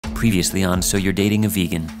previously on So You're Dating a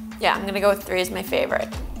Vegan. Yeah, I'm gonna go with 3 as my favorite,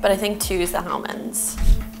 but I think 2 is the almonds.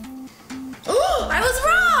 Oh, I was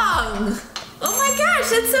wrong! Oh my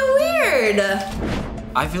gosh, that's so weird.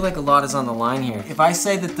 I feel like a lot is on the line here. If I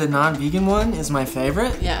say that the non-vegan one is my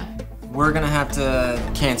favorite, Yeah. we're gonna have to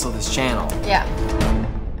cancel this channel. Yeah.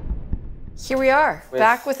 Here we are,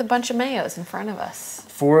 back with a bunch of mayos in front of us.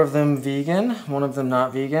 4 of them vegan, 1 of them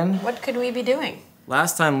not vegan. What could we be doing?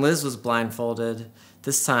 Last time Liz was blindfolded.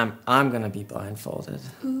 This time I'm gonna be blindfolded.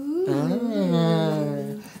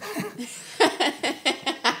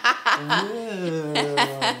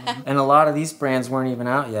 And a lot of these brands weren't even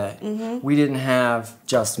out yet. We didn't have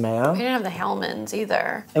Just Mayo. We didn't have the Hellmann's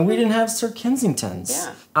either. And we didn't have Sir Kensington's.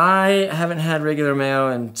 Yeah. I haven't had regular mayo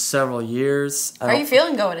in several years. How are you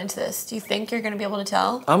feeling going into this? Do you think you're gonna be able to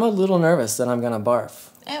tell? I'm a little nervous that I'm gonna barf.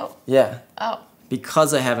 Ew. Yeah. Oh.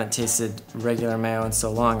 Because I haven't tasted regular mayo in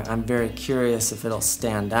so long, I'm very curious if it'll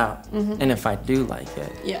stand out and if I do like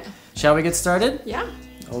it. Yeah. Shall we get started? Yeah.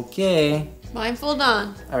 Okay. Blindfold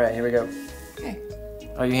on. All right, here we go. Okay.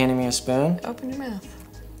 Are you handing me a spoon? Open your mouth.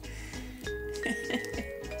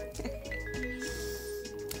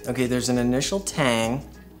 Okay, there's an initial tang.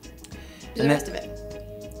 Do the rest of it.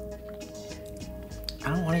 I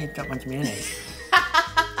don't want to eat that much mayonnaise.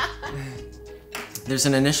 There's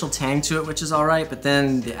an initial tang to it, which is all right, but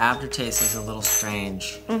then the aftertaste is a little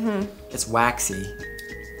strange. It's waxy.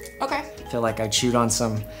 Okay. I feel like I chewed on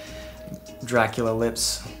some Dracula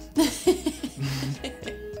lips.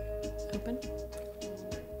 Open.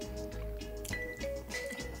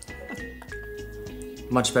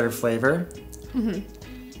 Much better flavor.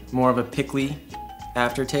 More of a pickly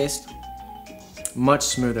aftertaste. Much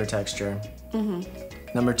smoother texture.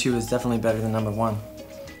 Number 2 is definitely better than number 1.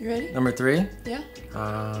 You ready? Number 3? Yeah.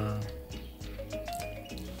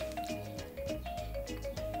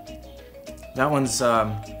 That one's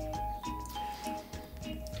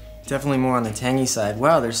definitely more on the tangy side.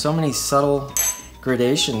 Wow, there's so many subtle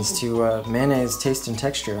gradations to mayonnaise taste and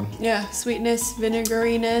texture. Yeah. Sweetness,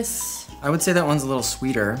 vinegariness, I would say that one's a little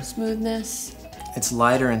sweeter. smoothness. It's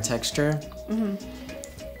lighter in texture.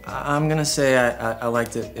 I'm gonna say I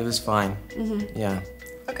liked it. It was fine. Yeah.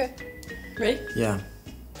 Okay. Ready? Yeah.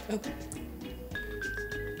 Open.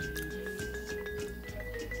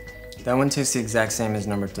 That one tastes the exact same as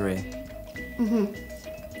number 3.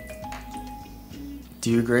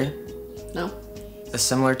 Do you agree? No. A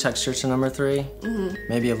similar texture to number 3?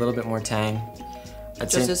 Maybe a little bit more tang.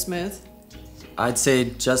 Just as smooth. I'd say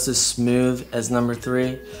just as smooth as number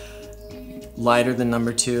 3. Lighter than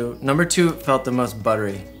number 2. Number 2 felt the most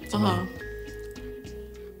buttery to me.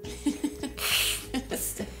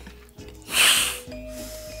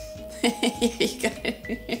 You got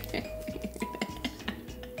it.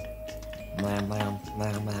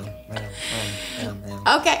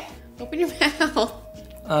 Okay. Open your mouth.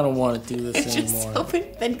 I don't want to do this Just anymore. open.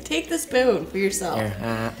 Then take the spoon for yourself.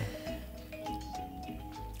 Here,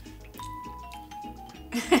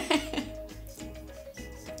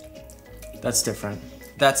 That's different.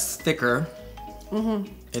 That's thicker.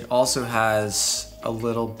 It also has a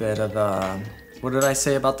little bit of what did I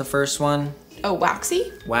say about the first one? Oh,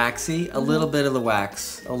 waxy? Waxy. A little bit of the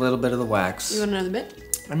wax. A little bit of the wax. You want another bit?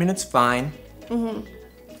 I mean, it's fine.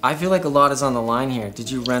 I feel like a lot is on the line here. Did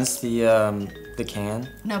you rinse the can?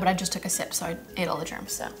 No, but I just took a sip, so I ate all the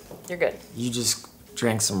germs, so you're good. You just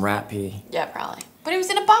drank some rat pee. Yeah, probably. But it was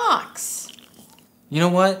in a box. You know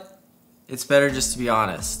what? It's better just to be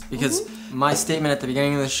honest, because my statement at the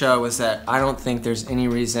beginning of the show was that I don't think there's any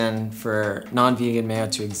reason for non-vegan mayo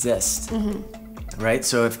to exist, right?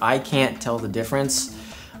 So if I can't tell the difference,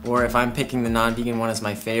 or if I'm picking the non-vegan one as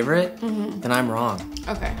my favorite, then I'm wrong.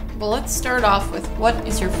 Okay, well let's start off with what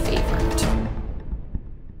is your favorite?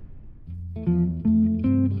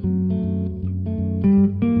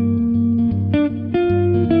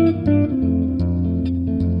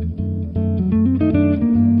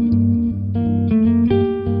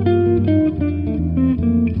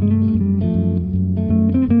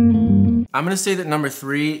 I'm gonna say that number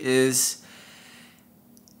 3 is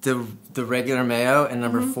the regular mayo, and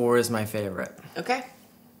number 4 is my favorite. Okay.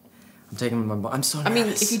 I'm taking my. I'm so nervous. I mean,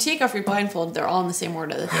 if you take off your blindfold, they're all in the same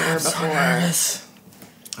order that they were before. So nervous.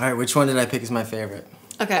 All right, which one did I pick as my favorite?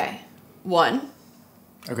 Okay. 1,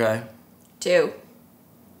 Okay. 2,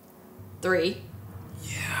 3.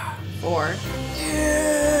 Yeah. 4.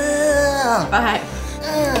 Yeah. 5.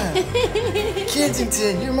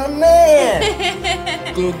 Kensington, you're my man.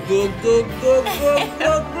 Go, go, go, go, go,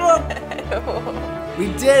 go, go. We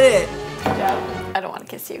did it. Good job. I don't want to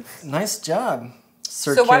kiss you. Nice job.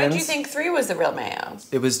 Sir So why did you Ken's. think 3 was the real mayo?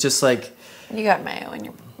 It was just like, You got mayo in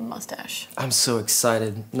your mustache. I'm so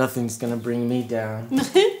excited. Nothing's gonna bring me down.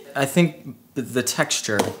 I think the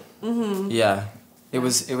texture. Yeah, it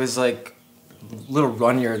was like a little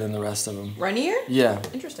runnier than the rest of them. Runnier? Yeah.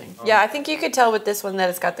 Interesting. Yeah, I think you could tell with this one that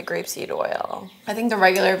it's got the grapeseed oil. I think the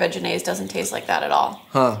regular Vegenaise doesn't taste like that at all.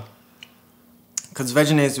 Huh. Because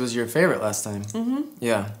Vegenaise was your favorite last time.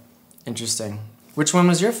 Yeah. Interesting. Which one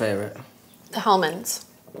was your favorite? The Hellmann's.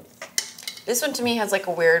 This one to me has like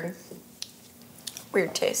a weird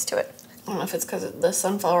taste to it. I don't know if it's because of the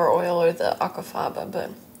sunflower oil or the aquafaba, but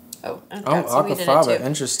and it's got seaweed in it aquafaba. too.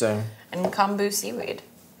 Interesting. And kombu seaweed.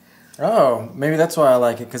 Oh, maybe that's why I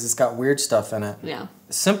like it, because it's got weird stuff in it. Yeah.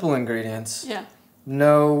 Simple ingredients. Yeah.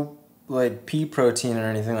 No like pea protein or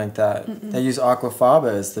anything like that. They use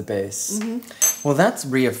aquafaba as the base. Well, that's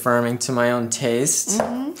reaffirming to my own taste.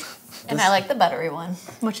 And I like the buttery one,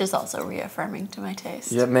 which is also reaffirming to my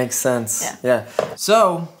taste. Yeah, it makes sense. Yeah.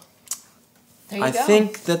 So, There you I go.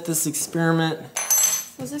 think that this experiment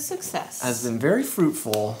Was a success. has been very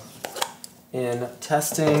fruitful in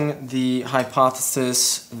testing the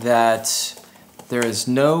hypothesis that there is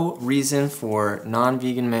no reason for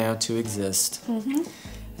non-vegan mayo to exist.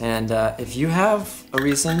 And if you have a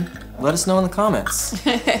reason, let us know in the comments.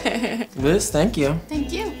 Liz, thank you.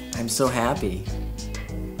 Thank you. I'm so happy.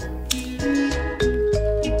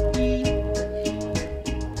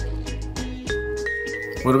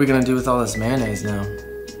 What are we gonna do with all this mayonnaise now?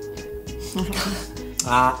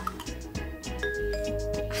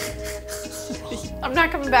 I'm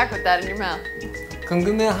not coming back with that in your mouth. Come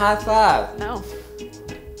give me a high five. No.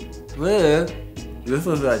 Liz, this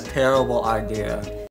was a terrible idea.